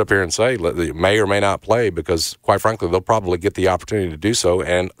just sit up here and say they may or may not play because, quite frankly, they'll probably get the opportunity to do so.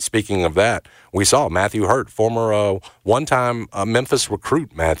 And speaking of that, we saw Matthew Hurt, former one-time Memphis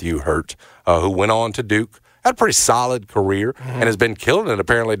recruit Matthew Hurt, who went on to Duke, had a pretty solid career and has been killing it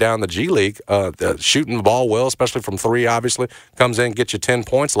apparently down the G League, shooting the ball well, especially from 3, obviously. Comes in, gets you 10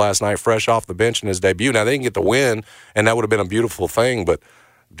 points last night fresh off the bench in his debut. Now, they didn't get the win, and that would have been a beautiful thing. But,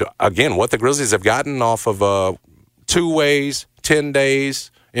 again, what the Grizzlies have gotten off of 2 ways, 10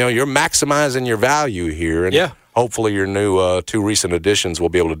 days, you're maximizing your value here. And hopefully your new 2 recent additions will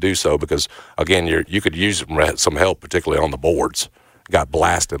be able to do so because, again, you could use some help, particularly on the boards. Got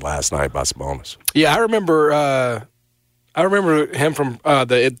blasted last night by Sabonis. Yeah, I remember him from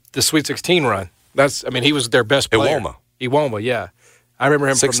the Sweet 16 run. He was their best player. Iwoma, yeah. I remember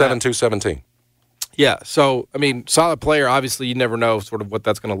him 6'7", from that. 217. Yeah, so, solid player. Obviously, you never know sort of what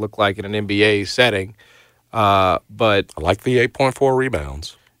that's going to look like in an NBA setting. But I like the 8.4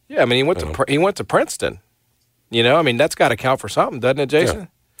 rebounds. Yeah, he went to Princeton. That's got to count for something, doesn't it, Jason?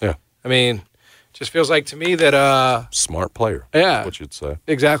 Yeah. Just feels like to me that smart player. Yeah, what you'd say.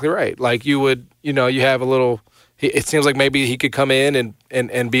 Exactly right. Like you would, you have a little. It seems like maybe he could come in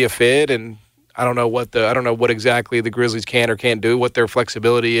and be a fit, and I don't know what exactly the Grizzlies can or can't do, what their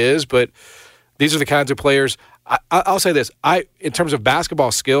flexibility is, but these are the kinds of players. I'll say this: in terms of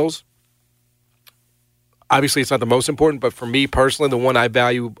basketball skills. Obviously, it's not the most important, but for me personally, the one I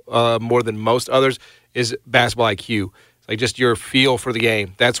value more than most others is basketball IQ. It's like just your feel for the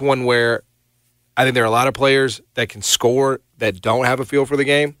game. That's one where I think there are a lot of players that can score that don't have a feel for the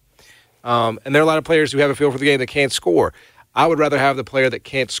game. And there are a lot of players who have a feel for the game that can't score. I would rather have the player that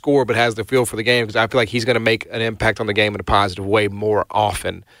can't score but has the feel for the game because I feel like he's going to make an impact on the game in a positive way more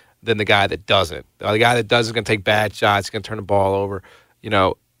often than the guy that doesn't. The guy that does is going to take bad shots, going to turn the ball over. I'm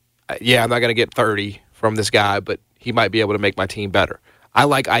not going to get 30 from this guy, but he might be able to make my team better. I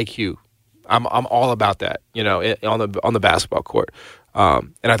like IQ. I'm all about that, on the basketball court.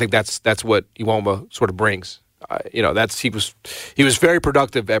 And I think that's what Iwoma sort of brings. He was very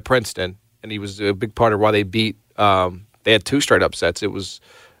productive at Princeton, and he was a big part of why they beat. They had 2 straight upsets. It was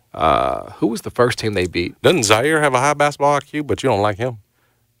who was the first team they beat? Doesn't Zaire have a high basketball IQ, but you don't like him?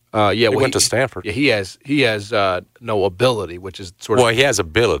 He went to Stanford. Yeah, he has no ability, which is sort of. Well, he has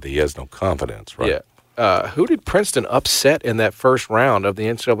ability. He has no confidence, right? Yeah. Who did Princeton upset in that first round of the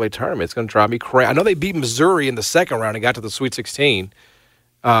NCAA tournament? It's going to drive me crazy. I know they beat Missouri in the second round and got to the Sweet 16.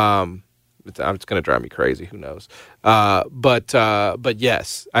 It's going to drive me crazy. Who knows? But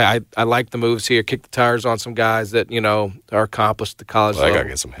yes, I like the moves here. Kick the tires on some guys that are accomplished at the college level. They got to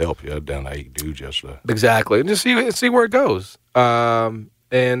get some help. You had down to 8 dudes yesterday. Exactly, and just see where it goes. I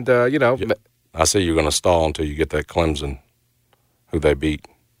see you're going to stall until you get that Clemson, who they beat.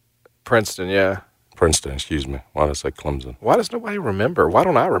 Princeton, yeah. Princeton, excuse me. Why did I say Clemson? Why does nobody remember? Why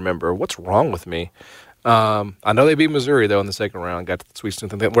don't I remember? What's wrong with me? I know they beat Missouri, though, in the second round. Got to the Sweet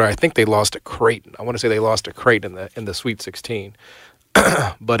 16, where I think they lost to Creighton. I want to say they lost to Creighton in the Sweet 16.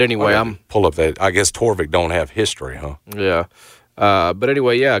 But anyway, I'm pull up that. I guess Torvik don't have history, huh? Yeah. But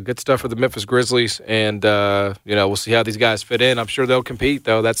anyway, yeah, good stuff for the Memphis Grizzlies, and we'll see how these guys fit in. I'm sure they'll compete,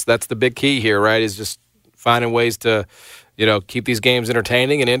 though. That's the big key here, right? Is just finding ways to, keep these games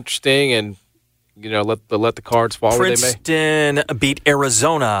entertaining and interesting, and let the cards fall where they may. Princeton beat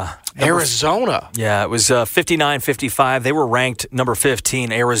Arizona. Arizona. Yeah, it was 59-55. They were ranked number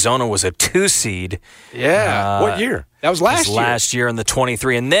 15. Arizona was a 2 seed. Yeah. What year? That was last year. Last year in the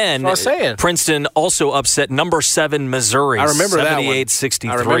 23. And then That's what I was saying. Princeton also upset number 7 Missouri. I remember that one. 78-63.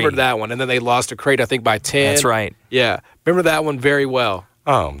 I remember that one. And then they lost to Creighton, I think, by 10. That's right. Yeah. Remember that one very well.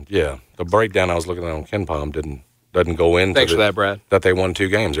 Yeah. The breakdown I was looking at on KenPom doesn't go into Thanks for that, Brad. That they won 2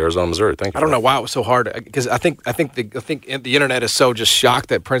 games, Arizona, Missouri. Thank you. I don't know why it was so hard, because I think the internet is so just shocked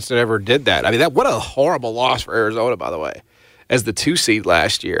that Princeton ever did that. I mean, what a horrible loss for Arizona, by the way, as the 2 seed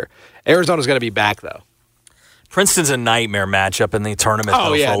last year. Arizona's going to be back, though. Princeton's a nightmare matchup in the tournament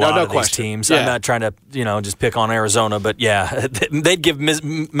for a lot of these teams. Yeah. I'm not trying to, just pick on Arizona, but yeah, they'd give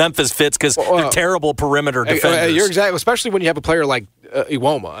Memphis fits because they're terrible perimeter defenders. You're exactly, especially when you have a player like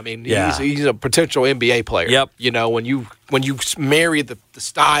Iwoma. I mean, he's a potential NBA player. Yep. When you marry the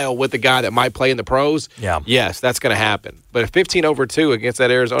style with the guy that might play in the pros, yes, that's going to happen. But 15-2 against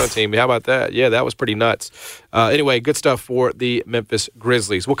that Arizona team, how about that? Yeah, that was pretty nuts. Anyway, good stuff for the Memphis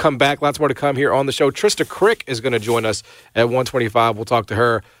Grizzlies. We'll come back. Lots more to come here on the show. Trista Crick is going to join us at 1:25. We'll talk to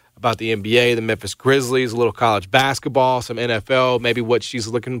her about the NBA, the Memphis Grizzlies, a little college basketball, some NFL, maybe what she's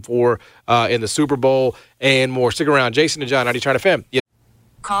looking for in the Super Bowl, and more. Stick around. Jason and John, 92.9 FM. Yeah.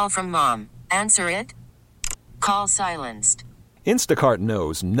 Call from mom. Answer it. Call silenced. Instacart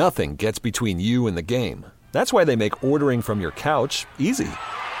knows nothing gets between you and the game. That's why they make ordering from your couch easy.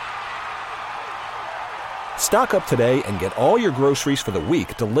 Stock up today and get all your groceries for the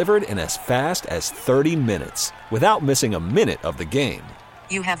week delivered in as fast as 30 minutes without missing a minute of the game.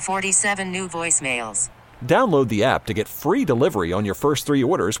 You have 47 new voicemails. Download the app to get free delivery on your first 3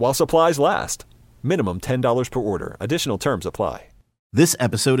 orders while supplies last. Minimum $10 per order. Additional terms apply. This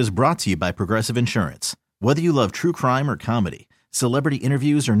episode is brought to you by Progressive Insurance. Whether you love true crime or comedy, celebrity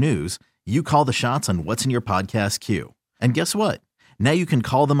interviews or news, you call the shots on what's in your podcast queue. And guess what? Now you can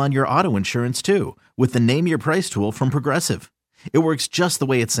call them on your auto insurance too with the Name Your Price tool from Progressive. It works just the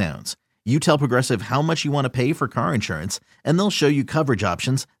way it sounds. You tell Progressive how much you want to pay for car insurance, and they'll show you coverage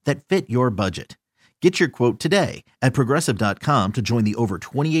options that fit your budget. Get your quote today at Progressive.com to join the over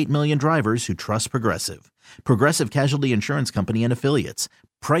 28 million drivers who trust Progressive. Progressive Casualty Insurance Company and Affiliates.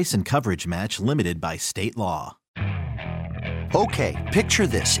 Price and coverage match limited by state law. Okay, picture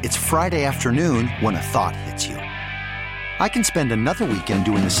this. It's Friday afternoon when a thought hits you. I can spend another weekend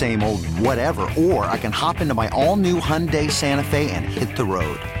doing the same old whatever, or I can hop into my all-new Hyundai Santa Fe and hit the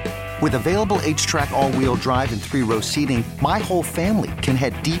road. With available H-Track all-wheel drive and 3-row seating, my whole family can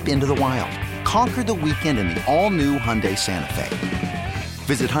head deep into the wild. Conquer the weekend in the all-new Hyundai Santa Fe.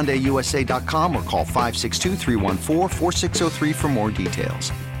 Visit HyundaiUSA.com or call 562-314-4603 for more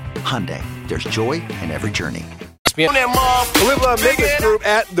details. Hyundai, there's joy in every journey. The Live Love Memphis Group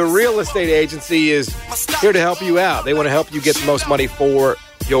at the Real Estate Agency is here to help you out. They want to help you get the most money for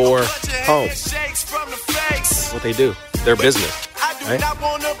your home. That's what they do. Their business. Right?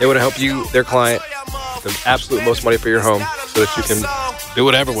 They want to help you, their client, the absolute most money for your home so that you can do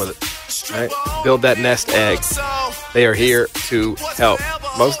whatever with it. Right? Build that nest egg. They are here to help.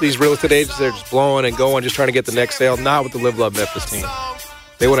 Most of these real estate agents, they're just blowing and going, just trying to get the next sale. Not with the Live Love Memphis team.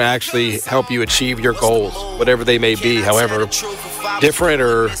 They want to actually help you achieve your goals, whatever they may be, however different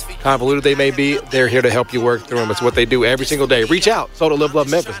or convoluted they may be. They're here to help you work through them. It's what they do every single day. Reach out. So to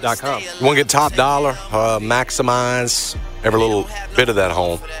livelovememphis.com. You want to get top dollar, maximize every little bit of that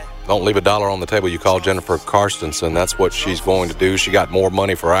home. Don't leave a dollar on the table. You call Jennifer Karstensen. That's what she's going to do. She got more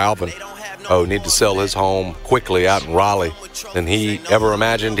money for Alvin. Need to sell his home quickly out in Raleigh than he ever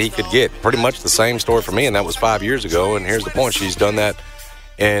imagined he could get. Pretty much the same story for me, and that was 5 years ago. And here's the point. She's done that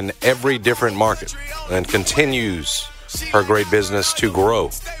in every different market and continues her great business to grow.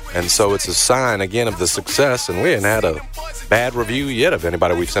 And so it's a sign, again, of the success. And we haven't had a bad review yet of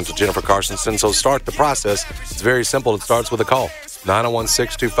anybody we've sent to Jennifer Karstensen. So start the process. It's very simple. It starts with a call.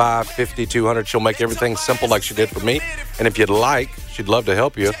 901-625-5200. She'll make everything simple like she did for me. And if you'd like, she'd love to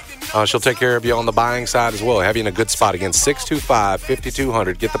help you. She'll take care of you on the buying side as well. Have you in a good spot. Again,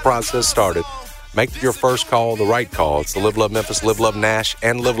 625-5200. Get the process started. Make your first call the right call. It's the Live Love Memphis, Live Love Nash,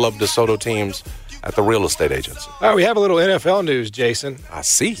 and Live Love DeSoto teams at the Real Estate Agency. All right, we have a little NFL news, Jason. I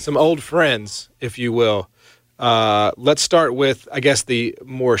see. Some old friends, if you will. Let's start with, I guess, the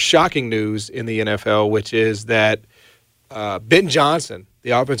more shocking news in the NFL, which is that Ben Johnson,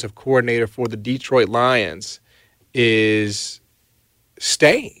 the offensive coordinator for the Detroit Lions, is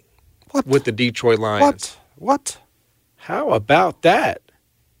staying with the Detroit Lions. What? How about that?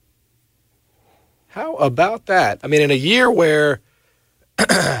 I mean, in a year where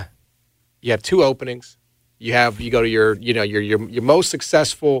you have 2 openings, you go to your most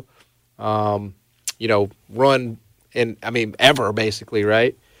successful, run ever, basically,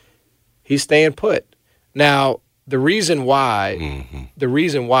 right? He's staying put. Now, the reason why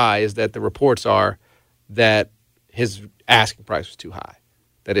is that the reports are that his asking price was too high.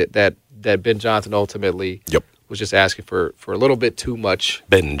 That Ben Johnson ultimately was just asking for a little bit too much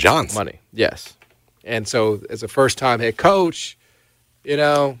Ben Johnson money. Yes. And so as a first-time head coach,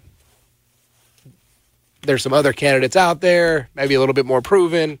 there's some other candidates out there, maybe a little bit more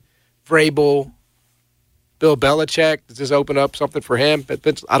proven. Vrabel, Bill Belichick, does this open up something for him?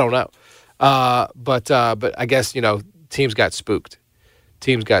 I don't know. But I guess, teams got spooked.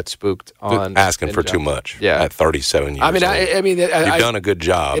 On asking Ben for Johnson. Too much. Yeah. At 37 years old. You've done a good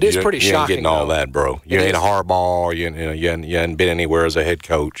job. It is pretty shocking. You ain't getting all that, bro. You ain't is. a Harbaugh. You hadn't been anywhere as a head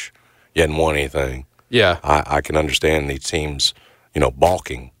coach. You hadn't won anything. Yeah. I can understand these teams,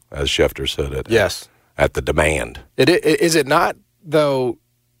 balking, as Schefter said it. Yes. At the demand. Is it not, though?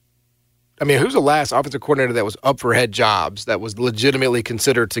 I mean, who's the last offensive coordinator that was up for head jobs that was legitimately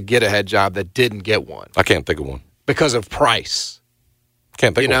considered to get a head job that didn't get one? I can't think of one. Because of price.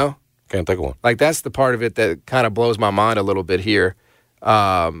 Can't think of one. Can't think of one. Like, that's the part of it that kind of blows my mind a little bit here.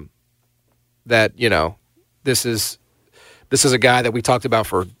 That, this is a guy that we talked about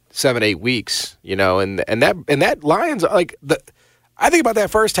for 7-8 weeks, and that Lions, like, I think about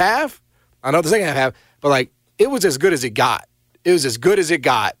that first half. I know the second half, but, like, it was as good as it got. It was as good as it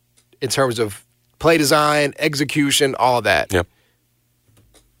got in terms of play design, execution, all of that. Yep.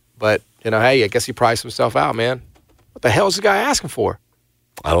 But, hey, I guess he priced himself out, man. What the hell is this guy asking for?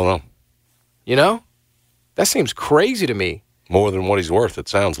 I don't know. That seems crazy to me. More than what he's worth, it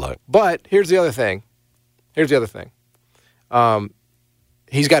sounds like. But here's the other thing. He's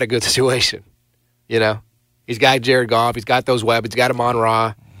got a good situation. He's got Jared Goff. He's got those weapons. He's got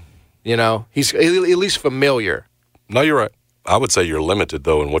Amon-Ra. He's at least familiar. No, you're right. I would say you're limited,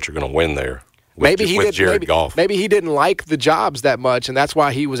 though, in what you're going to win there. With Jared Goff. Maybe he didn't like the jobs that much, and that's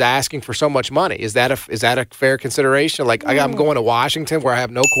why he was asking for so much money. Is that a fair consideration? Like, I'm going to Washington where I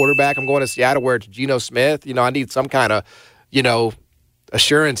have no quarterback. I'm going to Seattle where it's Geno Smith. I need some kind of,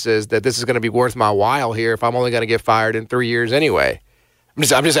 assurances that this is going to be worth my while here if I'm only going to get fired in 3 years anyway. I'm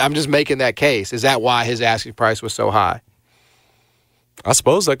just making that case. Is that why his asking price was so high? I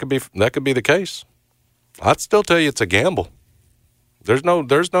suppose that could be the case. I'd still tell you it's a gamble. There's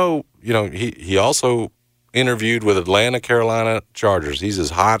no, he also interviewed with Atlanta, Carolina Chargers. He's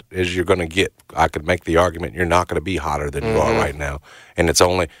as hot as you're going to get. I could make the argument you're not going to be hotter than you are right now. And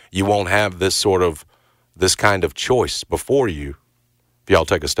you won't have this kind of choice before you. If y'all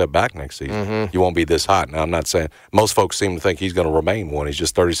take a step back next season, you won't be this hot. Now, I'm not saying most folks seem to think he's going to remain one. He's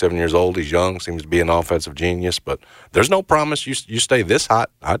just 37 years old. He's young, seems to be an offensive genius, but there's no promise you stay this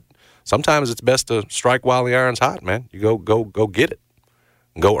hot. Sometimes it's best to strike while the iron's hot, man. You go get it.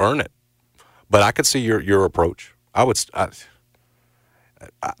 Go earn it. But I could see your approach. I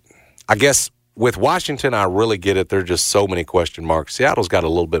guess with Washington, I really get it. There are just so many question marks. Seattle's got a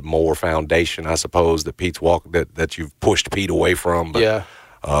little bit more foundation, I suppose, that Pete's that you've pushed Pete away from. But, yeah.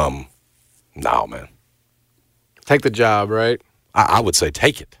 No, man. Take the job, right? I would say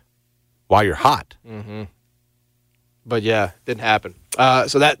take it while you're hot. Mm-hmm. But yeah, didn't happen.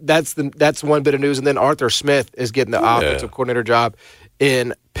 So that's one bit of news, and then Arthur Smith is getting the offensive coordinator job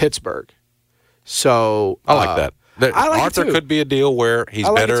in Pittsburgh. So I like that. Arthur it could be a deal where he's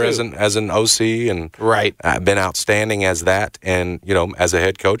better as an OC and been outstanding as that, and as a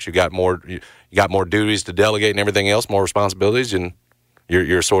head coach, you got more duties to delegate and everything else, more responsibilities, and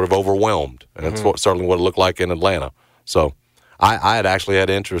you're sort of overwhelmed. And that's certainly what it looked like in Atlanta. So I had actually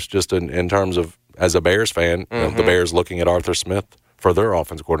had interest just in terms of as a Bears fan, the Bears looking at Arthur Smith for their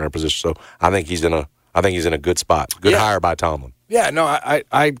offensive coordinator position. So I think he's in a good spot. Good hire by Tomlin. Yeah, no,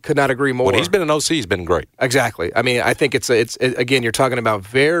 I could not agree more. When he's been an OC, he's been great. Exactly. I mean, I think it's again, you're talking about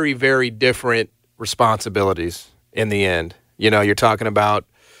very, very different responsibilities in the end. You're talking about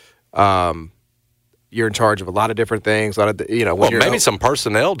you're in charge of a lot of different things. Maybe some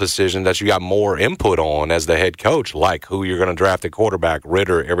personnel decisions that you got more input on as the head coach, like who you're going to draft at quarterback,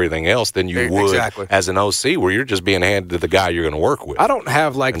 Ritter, everything else, than you would as an OC, where you're just being handed to the guy you're going to work with. I don't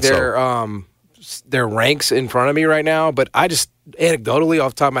have their ranks in front of me right now, but I just anecdotally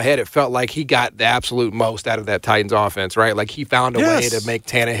off the top of my head, it felt like he got the absolute most out of that Titans offense, right? Like he found a way to make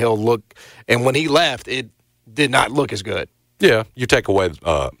Tannehill look, and when he left, it did not look as good. Yeah, you take away,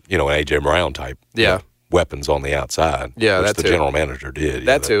 an A.J. Brown type weapons on the outside. Yeah, which the general manager did.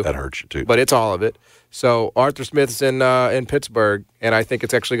 That too. That hurts you too. But it's all of it. So Arthur Smith's in Pittsburgh, and I think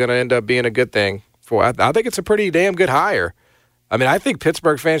it's actually going to end up being a good thing. I think it's a pretty damn good hire. I mean, I think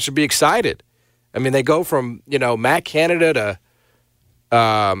Pittsburgh fans should be excited. I mean, they go from, Matt Canada to,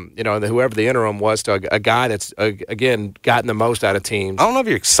 whoever the interim was, to a guy that's, again, gotten the most out of teams. I don't know if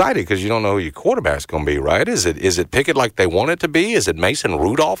you're excited because you don't know who your quarterback's going to be, right? Is it Pickett like they want it to be? Is it Mason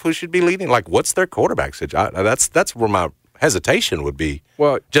Rudolph who should be leading? Like, what's their quarterback situation? That's where my hesitation would be.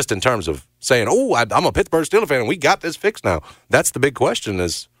 Well, just in terms of saying, I'm a Pittsburgh Steelers fan and we got this fixed now. That's the big question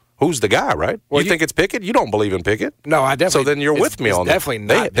is, who's the guy, right? Well, you think it's Pickett? You don't believe in Pickett? No, I definitely. So then you're with me on that. Definitely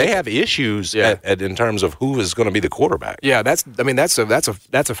not. They have issues in terms of who is going to be the quarterback. Yeah, that's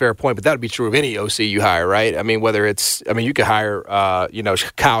a fair point, but that would be true of any OC you hire, right? I mean, you could hire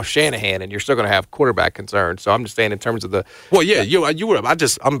Kyle Shanahan and you're still going to have quarterback concerns. So I'm just saying in terms of the. Well, yeah, you would. I'm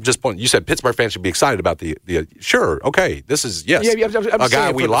just pointing. You said Pittsburgh fans should be excited about the sure, okay, this is I'm a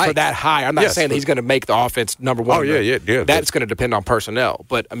guy we like for that high. I'm not saying that he's going to make the offense number one. Oh yeah. That's going to depend on personnel,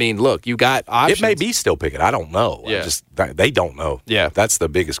 but I mean. Look, you got options. It may be still Pickett. I don't know. Yeah. They don't know. Yeah. That's the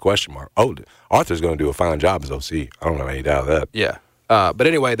biggest question mark. Oh, Arthur's going to do a fine job as OC. I don't have any doubt of that. Yeah. But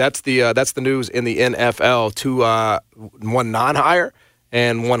anyway, that's the news in the NFL. One non-hire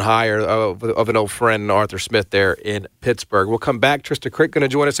and one hire of an old friend, Arthur Smith, there in Pittsburgh. We'll come back. Trista Crick going to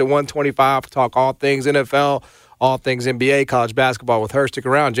join us at 1:25 to talk all things NFL, all things NBA, college basketball with her. Stick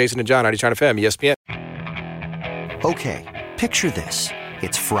around. Jason and John, 92.9 FM, ESPN. Okay, picture this.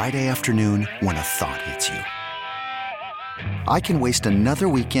 It's Friday afternoon when a thought hits you. I can waste another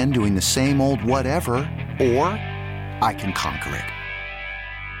weekend doing the same old whatever, or I can conquer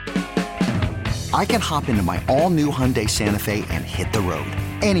it. I can hop into my all-new Hyundai Santa Fe and hit the road.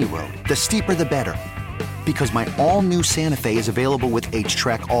 Any road. The steeper, the better. Because my all-new Santa Fe is available with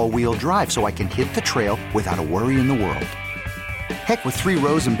H-Track all-wheel drive, so I can hit the trail without a worry in the world. Heck, with 3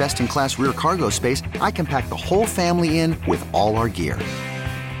 rows and best-in-class rear cargo space, I can pack the whole family in with all our gear.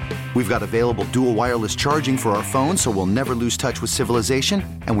 We've got available dual wireless charging for our phones, so we'll never lose touch with civilization,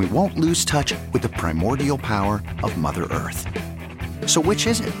 and we won't lose touch with the primordial power of Mother Earth. So which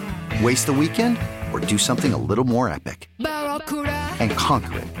is it? Waste the weekend or do something a little more epic? And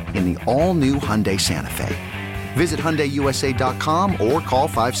conquer it in the all-new Hyundai Santa Fe. Visit HyundaiUSA.com or call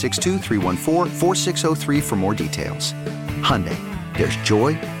 562-314-4603 for more details. Hyundai, there's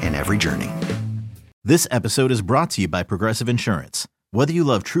joy in every journey. This episode is brought to you by Progressive Insurance. Whether you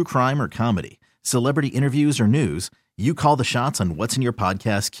love true crime or comedy, celebrity interviews or news, you call the shots on what's in your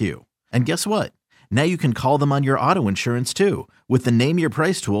podcast queue. And guess what? Now you can call them on your auto insurance too with the Name Your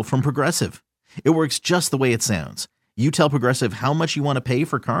Price tool from Progressive. It works just the way it sounds. You tell Progressive how much you want to pay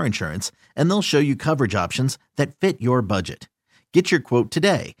for car insurance, and they'll show you coverage options that fit your budget. Get your quote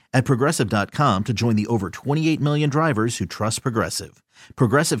today at Progressive.com to join the over 28 million drivers who trust Progressive.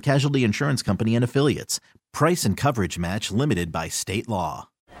 Progressive Casualty Insurance Company and Affiliates. Price and coverage match limited by state law.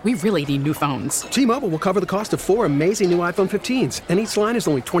 We really need new phones. T-Mobile will cover the cost of 4 amazing new iPhone 15s, and each line is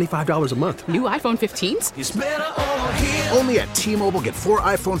only $25 a month. New iPhone 15s? It's better over here. Only at T-Mobile, get 4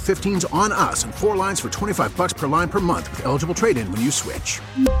 iPhone 15s on us and 4 lines for $25 per line per month with eligible trade-in when you switch.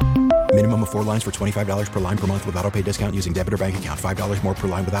 Minimum of 4 lines for $25 per line per month with autopay discount using debit or bank account. $5 more per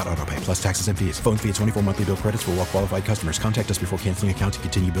line without autopay, plus taxes and fees. Phone fee at 24 monthly bill credits for well-qualified customers. Contact us before canceling account to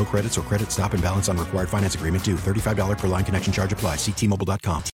continue bill credits or credit stop and balance on required finance agreement due. $35 per line connection charge applies. See T-Mobile.com.